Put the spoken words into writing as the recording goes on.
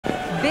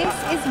This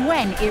is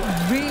when it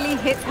really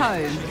hits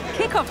home.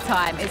 Kick-off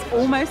time is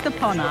almost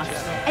upon us.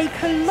 A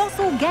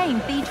colossal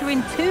game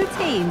featuring two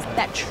teams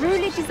that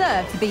truly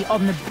deserve to be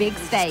on the big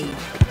stage.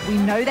 We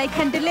know they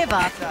can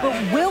deliver, but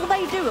will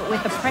they do it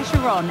with the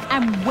pressure on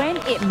and when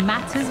it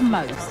matters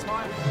most?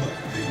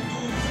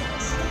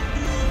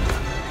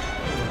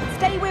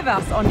 Stay with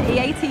us on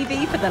EA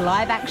TV for the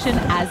live action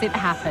as it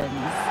happens.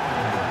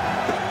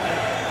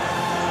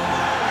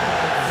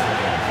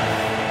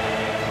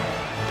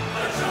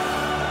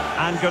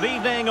 And good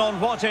evening on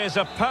what is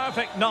a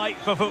perfect night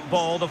for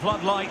football. The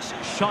floodlights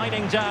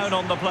shining down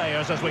on the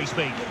players as we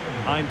speak.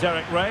 I'm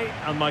Derek Ray,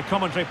 and my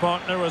commentary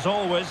partner, as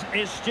always,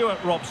 is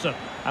Stuart Robson.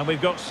 And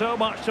we've got so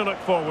much to look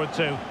forward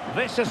to.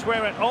 This is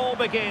where it all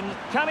begins.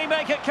 Can he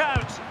make it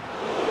count?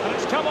 And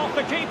it's come off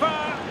the keeper.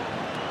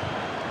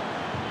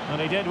 And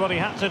he did what he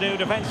had to do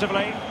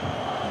defensively.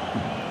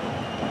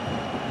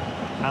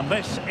 And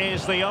this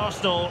is the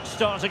Arsenal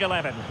starting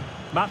 11.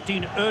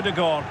 Martin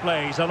Ødegaard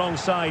plays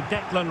alongside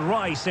Declan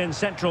Rice in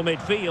central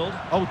midfield.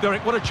 Oh,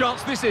 Derek, what a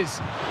chance this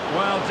is.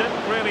 Well,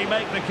 didn't really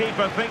make the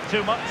keeper think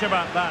too much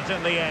about that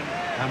in the end.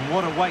 And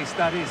what a waste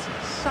that is.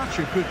 Such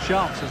a good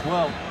chance as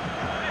well.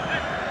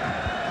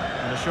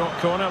 In a short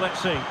corner,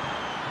 let's see.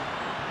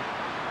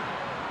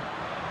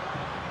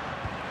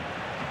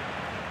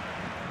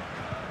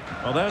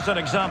 Well, there's an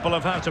example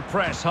of how to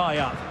press high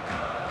up.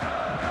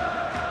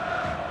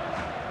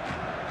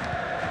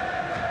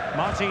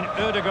 Martin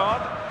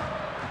Ødegaard.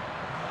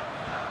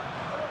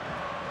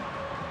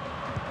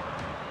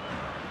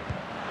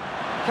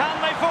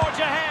 Can they forge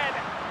ahead?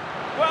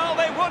 Well,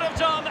 they would have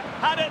done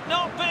had it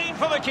not been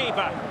for the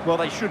keeper. Well,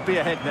 they should be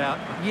ahead now.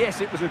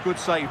 Yes, it was a good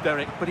save,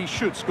 Derek, but he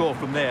should score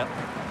from there.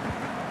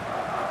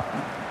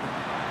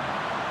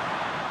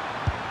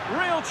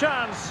 Real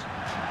chance.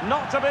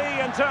 Not to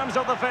be in terms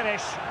of the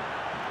finish.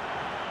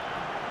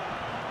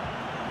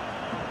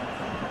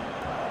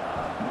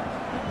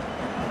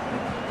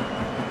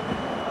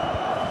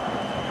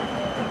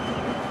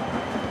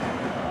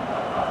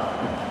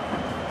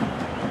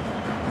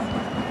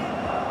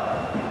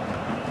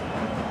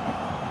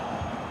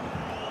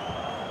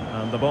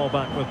 And the ball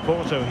back with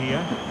Porto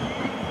here.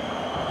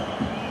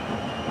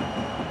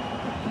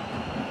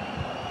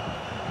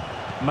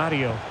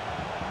 Mario.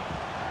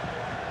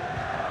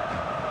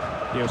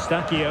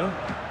 Eustachio.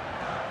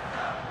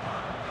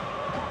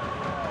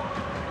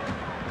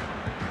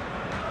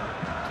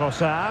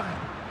 Trossard.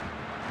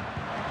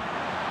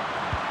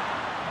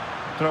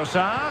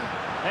 Trossard.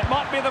 It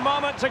might be the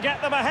moment to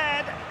get them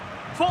ahead.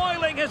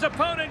 Foiling his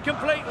opponent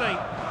completely.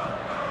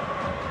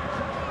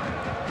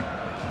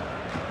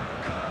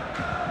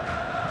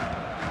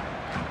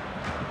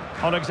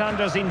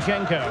 Alexander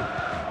Zinchenko.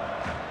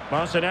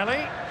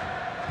 Martinelli.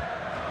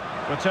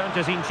 Return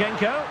to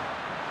Zinchenko.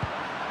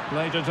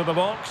 Played into the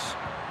box.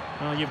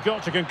 Well, you've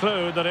got to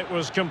conclude that it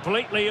was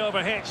completely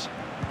overhit.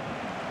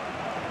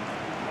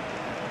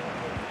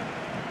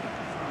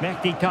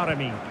 Mehdi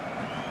Taremi.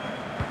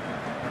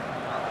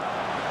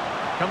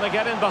 Can they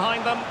get in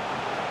behind them?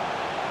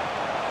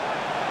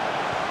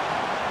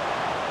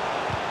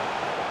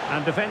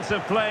 And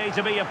defensive play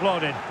to be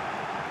applauded.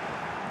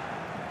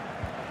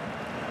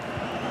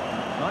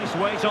 Nice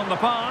weight on the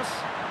pass.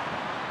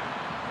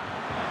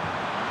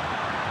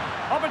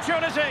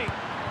 Opportunity.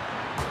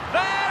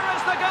 There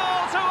is the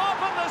goal to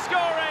open the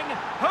scoring.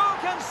 Who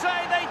can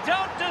say they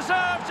don't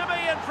deserve to be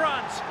in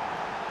front?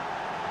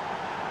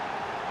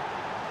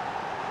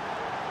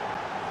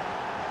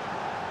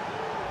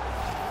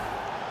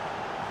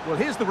 Well,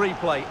 here's the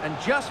replay, and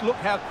just look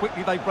how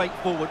quickly they break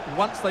forward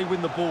once they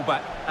win the ball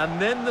back. And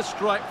then the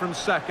strike from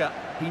Saka.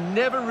 He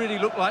never really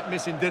looked like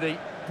missing, did he?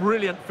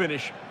 Brilliant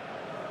finish.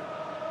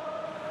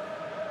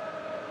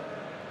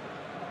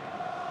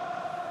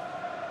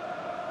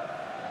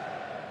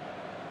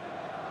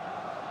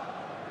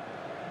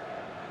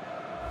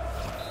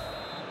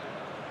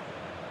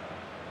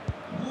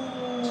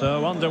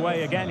 So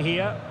underway again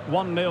here,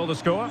 1-0 the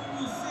score.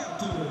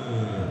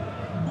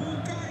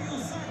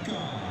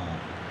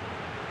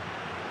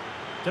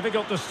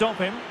 Difficult to stop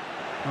him.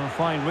 A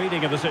fine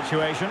reading of the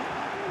situation.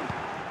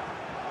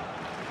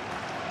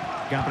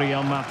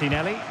 Gabriel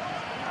Martinelli.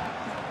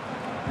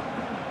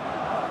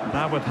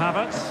 Now with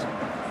Havertz.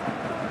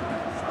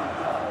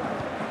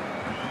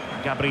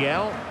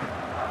 Gabriel.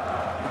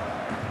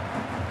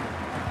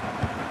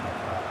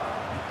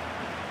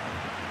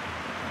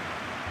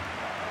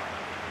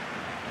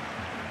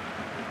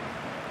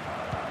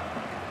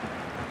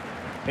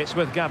 It's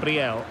with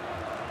Gabriel.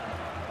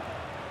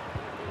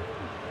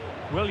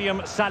 William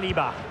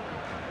Saliba.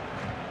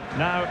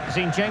 Now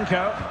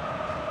Zinchenko.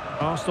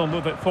 Arsenal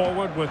move it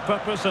forward with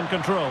purpose and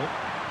control.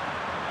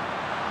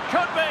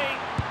 Could be.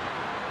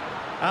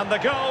 And the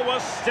goal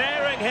was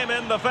staring him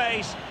in the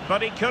face,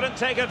 but he couldn't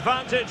take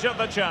advantage of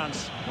the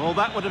chance. Well,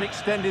 that would have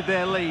extended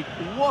their lead.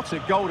 What a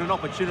golden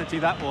opportunity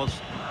that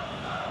was.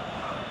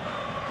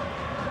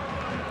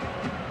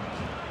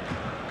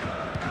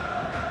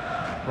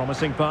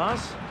 Promising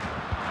pass.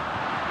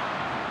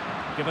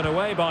 Given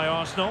away by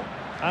Arsenal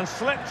and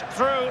slipped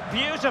through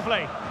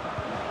beautifully.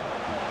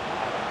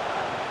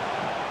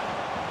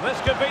 This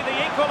could be the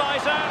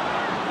equaliser.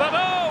 But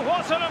oh,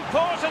 what an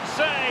important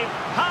save.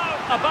 How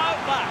about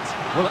that?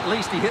 Well, at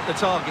least he hit the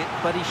target,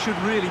 but he should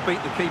really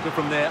beat the keeper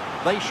from there.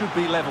 They should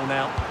be level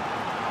now.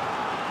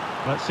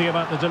 Let's see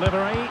about the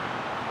delivery.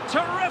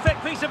 Terrific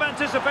piece of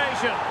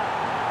anticipation.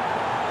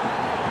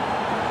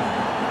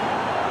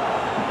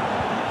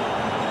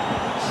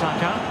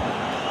 Saka.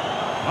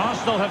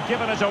 Arsenal have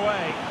given it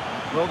away.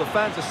 Well, the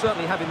fans are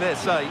certainly having their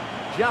say.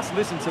 Just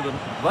listen to them.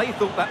 They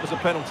thought that was a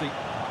penalty.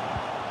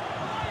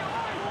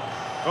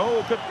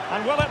 Oh, good.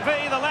 And will it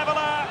be the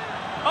leveller?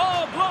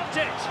 Oh, blocked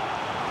it.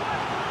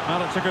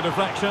 Well, it took a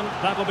deflection.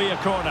 That'll be a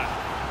corner.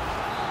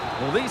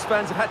 Well, these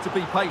fans have had to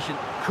be patient.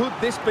 Could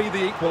this be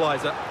the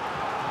equaliser?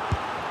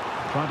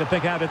 Trying to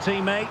pick out a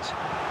teammate.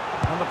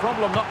 And the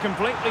problem not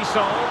completely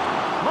solved.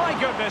 My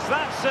goodness,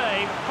 that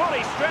save.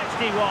 Fully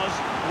stretched he was.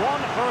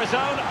 One for his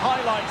own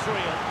highlights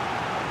reel.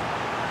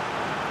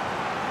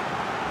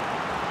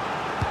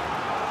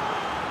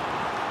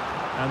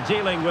 And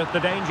dealing with the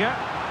danger.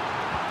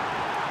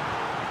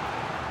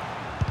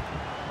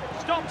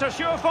 Stopped a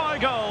surefire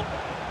goal.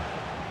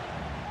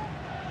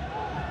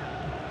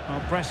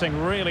 Oh, pressing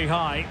really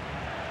high.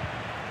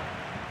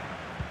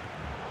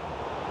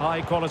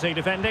 High quality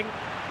defending.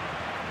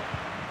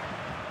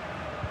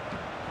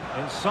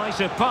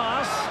 Incisive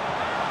pass.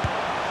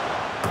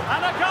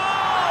 And a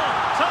goal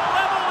to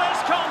level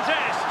this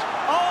contest.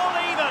 All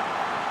even.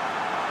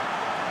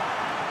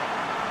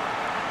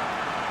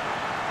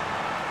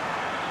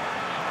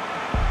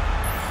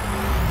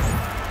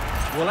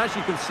 Well, as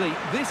you can see,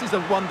 this is a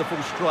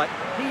wonderful strike.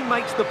 He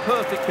makes the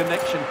perfect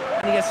connection,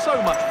 and he has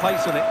so much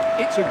pace on it.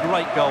 It's a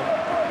great goal.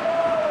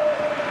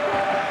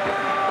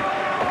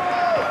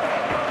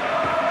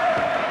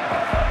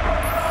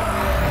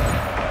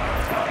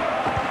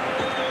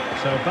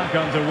 So back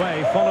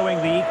underway following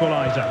the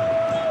equaliser.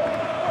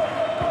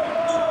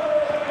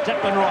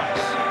 Declan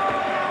Rice.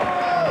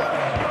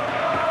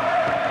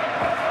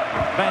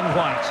 Ben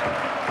White.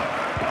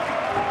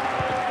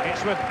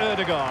 It's with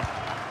Ødegaard.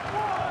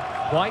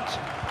 White.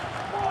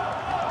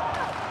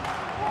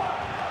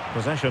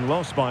 Possession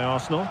lost by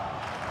Arsenal.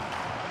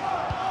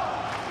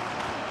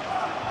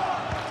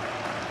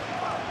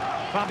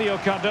 Fabio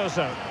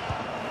Cardoso.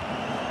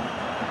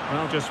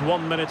 Well, just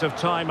 1 minute of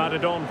time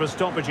added on for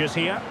stoppages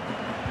here.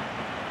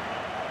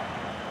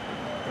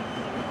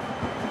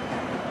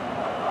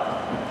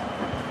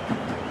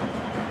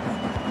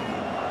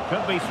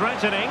 Could be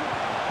threatening.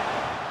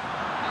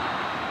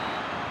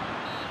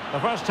 The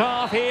first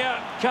half here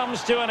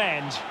comes to an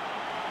end.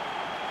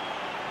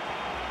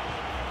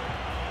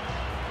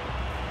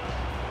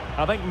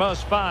 I think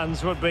most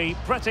fans would be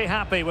pretty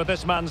happy with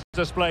this man's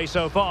display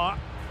so far.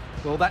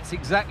 Well, that's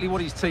exactly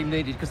what his team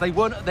needed, because they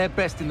weren't at their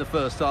best in the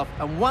first half,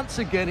 and once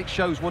again it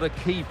shows what a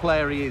key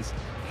player he is.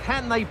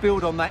 Can they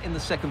build on that in the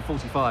second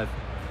 45?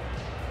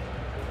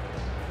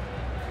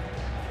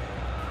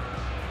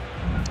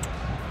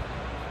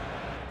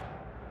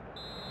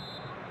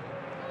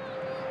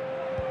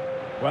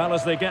 Well,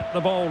 as they get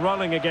the ball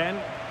rolling again,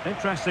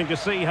 interesting to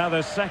see how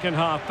the second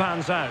half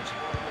pans out.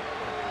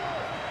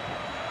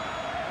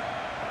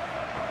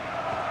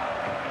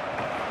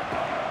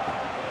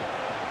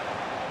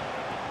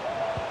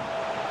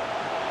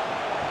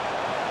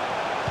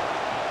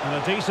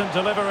 And a decent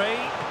delivery.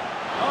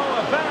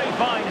 Oh, a very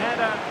fine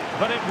header,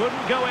 but it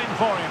wouldn't go in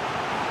for him.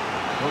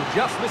 Well,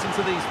 just listen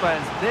to these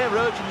fans. They're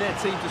urging their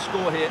team to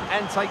score here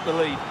and take the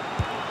lead.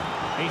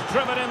 He's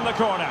driven in the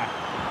corner.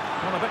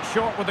 Well, a bit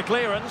short with the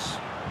clearance.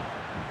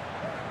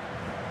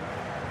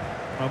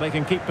 Well, they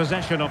can keep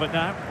possession of it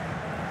now.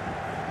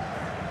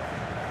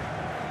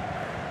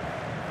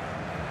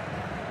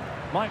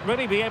 Might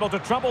really be able to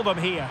trouble them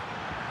here.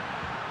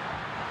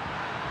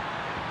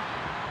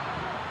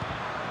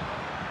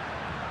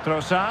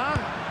 Trossard.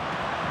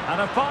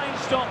 And a fine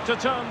stop to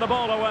turn the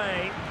ball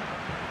away.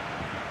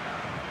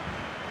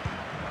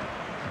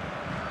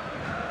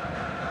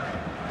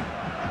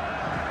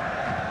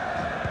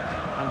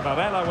 And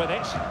Varela with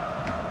it.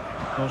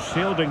 Well,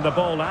 shielding the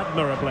ball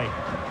admirably.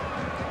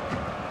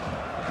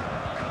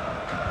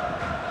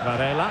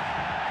 Varela.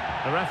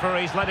 The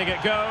referee's letting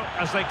it go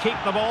as they keep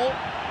the ball.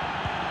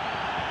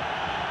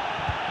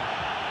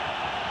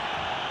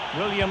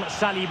 William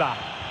Saliba.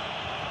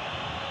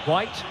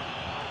 White.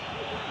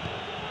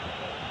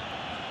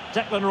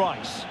 Declan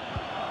Rice.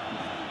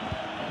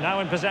 Now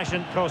in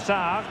possession,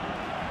 Trossard.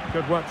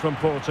 Good work from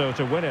Porto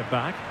to win it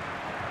back.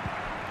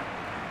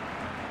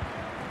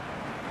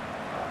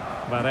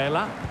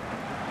 Varela.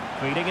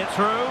 Feeding it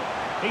through.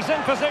 He's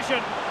in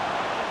position.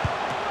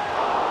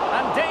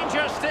 And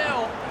danger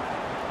still.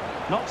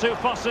 Not too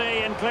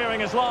fussy in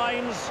clearing his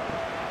lines.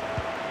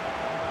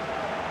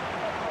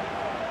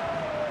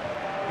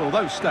 Well,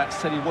 those stats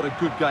tell you what a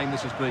good game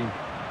this has been.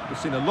 We've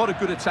seen a lot of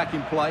good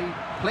attacking play,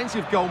 plenty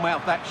of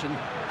goal-mouth action,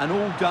 and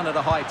all done at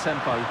a high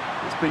tempo.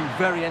 It's been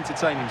very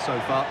entertaining so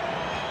far.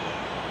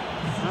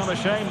 Well, a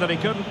shame that he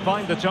couldn't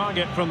find the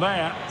target from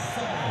there.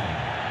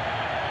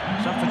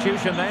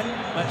 Substitution then.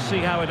 Let's see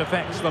how it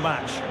affects the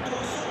match.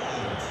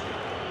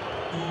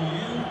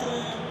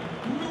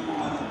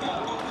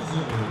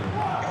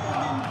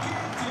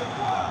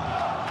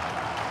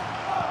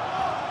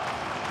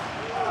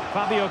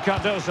 Fabio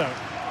Cardoso.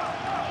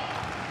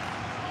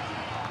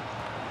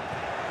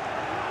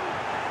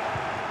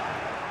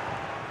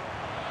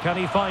 Can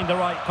he find the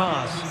right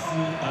pass?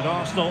 And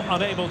Arsenal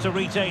unable to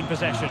retain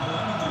possession.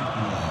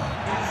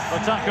 The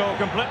tackle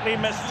completely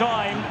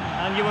mistimed,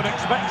 and you would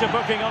expect a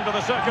booking under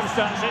the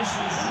circumstances.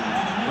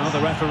 Well,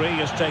 the referee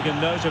has taken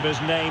note of his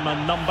name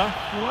and number.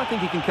 Well, I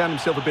think he can count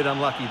himself a bit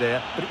unlucky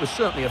there, but it was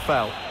certainly a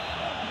foul.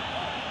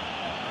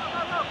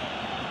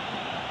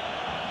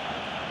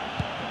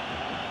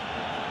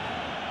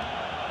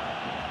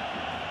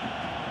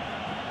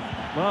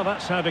 Well,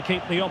 that's how to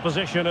keep the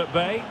opposition at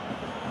bay.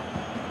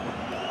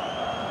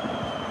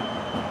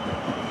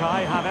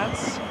 Kai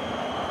Havertz.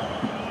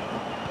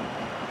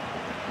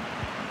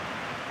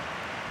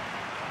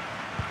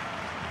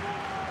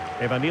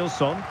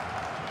 Evanilson.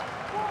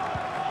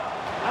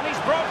 And he's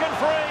broken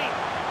free.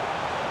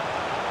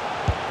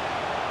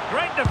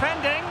 Great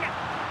defending.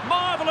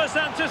 Marvellous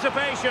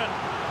anticipation.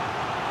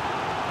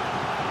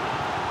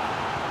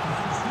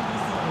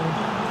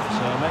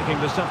 So making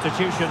the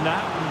substitution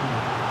now.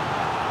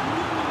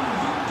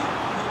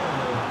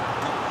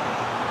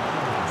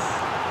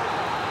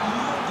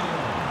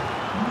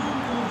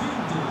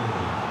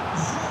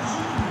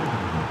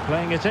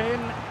 Playing it in.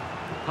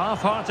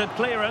 Half-hearted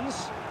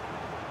clearance.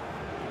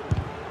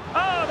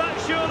 Oh,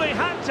 that surely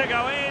had to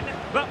go in,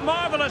 but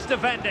marvellous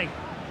defending.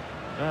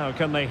 Now,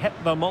 can they hit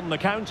them on the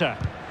counter?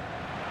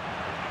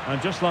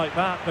 And just like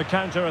that, the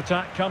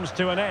counter-attack comes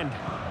to an end.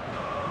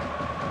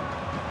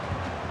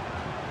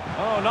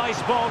 Oh,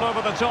 nice ball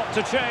over the top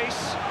to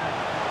chase.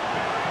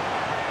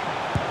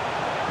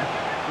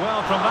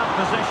 Well, from that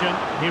position,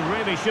 he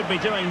really should be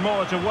doing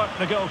more to work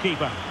the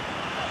goalkeeper.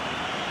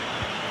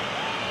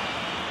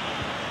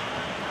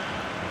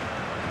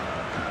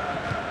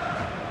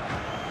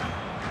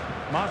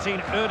 Martin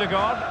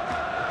Ødegaard.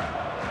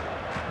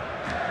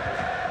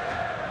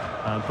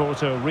 And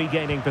Porto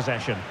regaining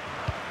possession.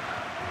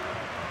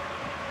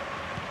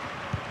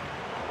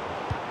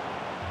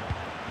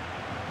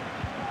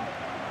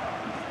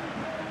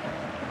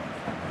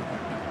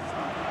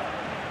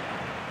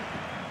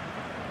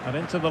 And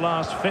into the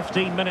last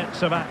 15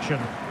 minutes of action.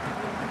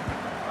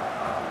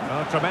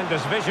 Oh,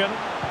 tremendous vision.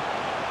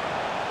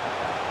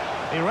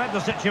 He read the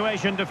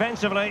situation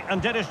defensively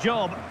and did his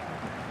job.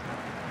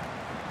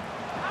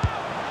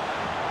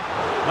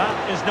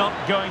 That is not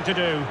going to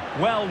do.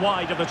 Well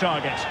wide of the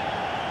target.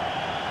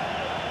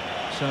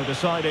 So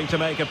deciding to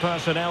make a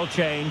personnel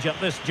change at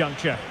this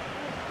juncture.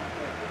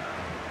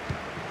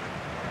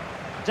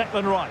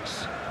 Declan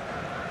Rice.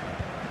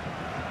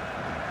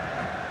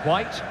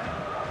 White.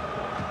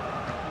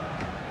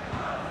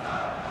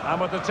 And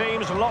with the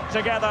teams locked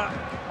together,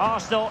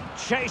 Arsenal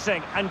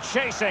chasing and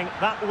chasing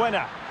that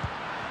winner.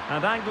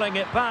 And angling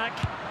it back.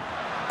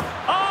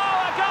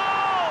 Oh, a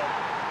goal!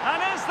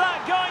 And is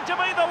that going to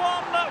be the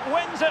one that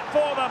wins it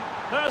for them?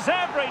 There's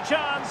every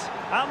chance,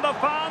 and the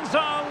fans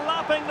are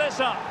lapping this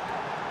up.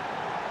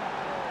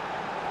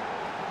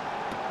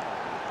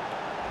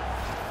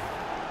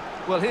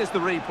 Well, here's the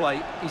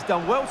replay. He's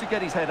done well to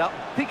get his head up,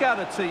 pick out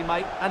a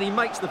teammate, and he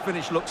makes the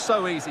finish look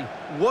so easy.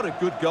 What a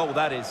good goal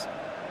that is.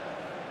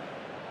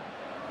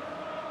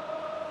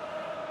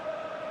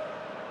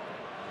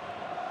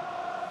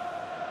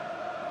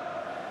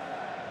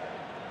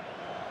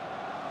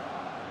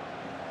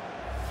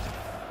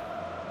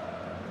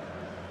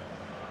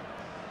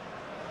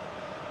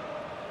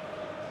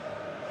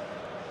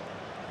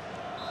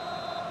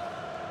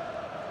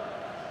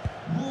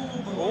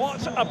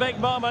 What a big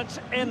moment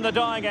in the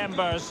dying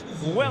embers.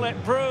 Will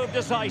it prove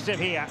decisive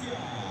here?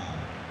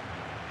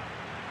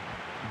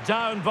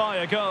 Down by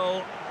a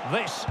goal.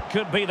 This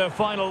could be the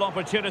final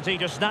opportunity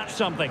to snatch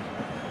something.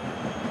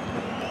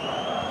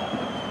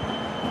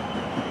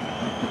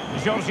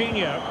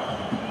 Jorginho.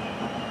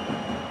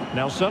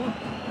 Nelson.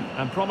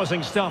 And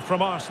promising stuff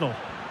from Arsenal.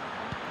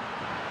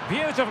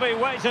 Beautifully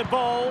weighted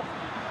ball.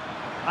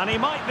 And he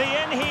might be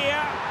in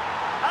here.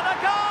 And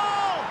a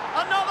goal!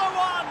 Another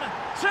one!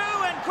 Two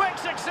in quick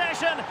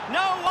succession.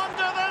 No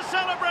wonder they're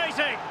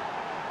celebrating.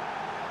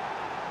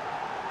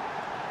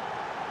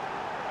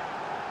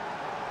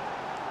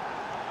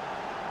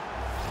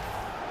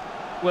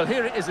 Well,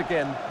 here it is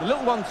again. The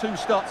little 1-2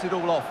 starts it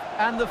all off.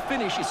 And the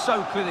finish is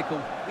so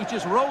clinical. He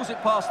just rolls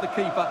it past the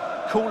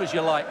keeper, cool as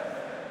you like.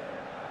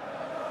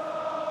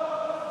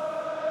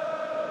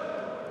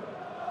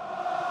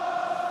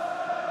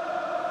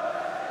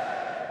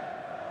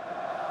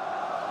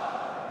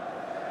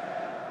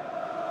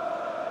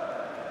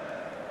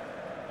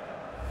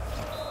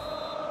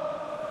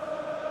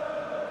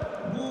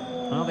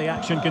 Well, the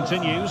action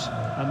continues,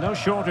 and no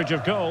shortage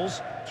of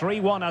goals.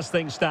 3-1 as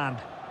things stand.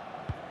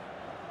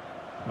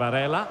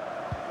 Varela.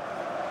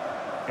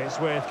 It's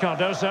with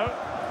Cardoso.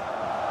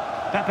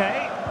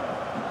 Pepe.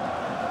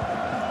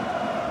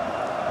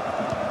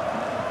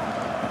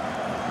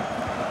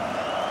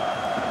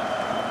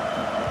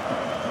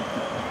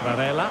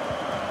 Varela.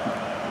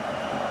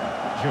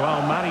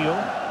 João Mario.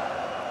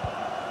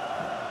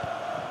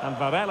 And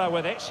Varela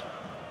with it.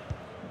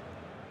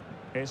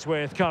 It's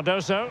with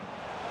Cardoso.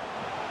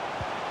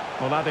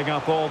 Well, adding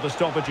up all the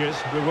stoppages,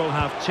 we will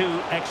have 2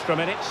 extra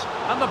minutes.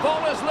 And the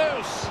ball is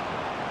loose.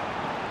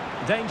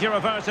 Danger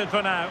averted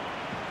for now.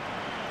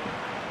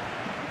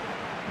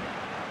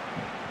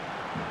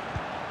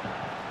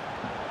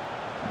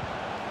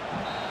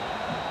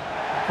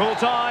 Full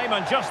time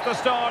and just the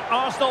start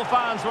Arsenal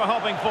fans were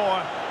hoping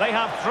for. They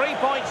have 3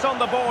 points on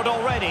the board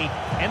already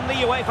in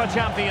the UEFA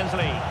Champions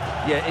League.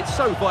 Yeah, it's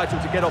so vital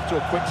to get off to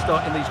a quick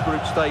start in these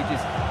group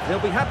stages. They'll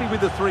be happy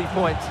with the 3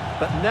 points,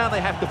 but now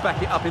they have to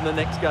back it up in the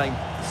next game.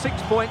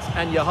 6 points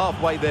and you're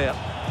halfway there.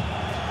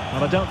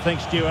 Well, I don't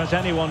think, Stuart,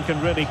 anyone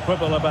can really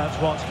quibble about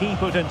what he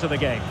put into the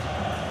game.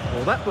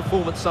 Well, that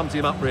performance sums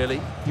him up,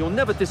 really. You're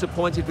never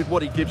disappointed with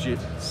what he gives you.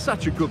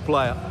 Such a good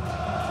player.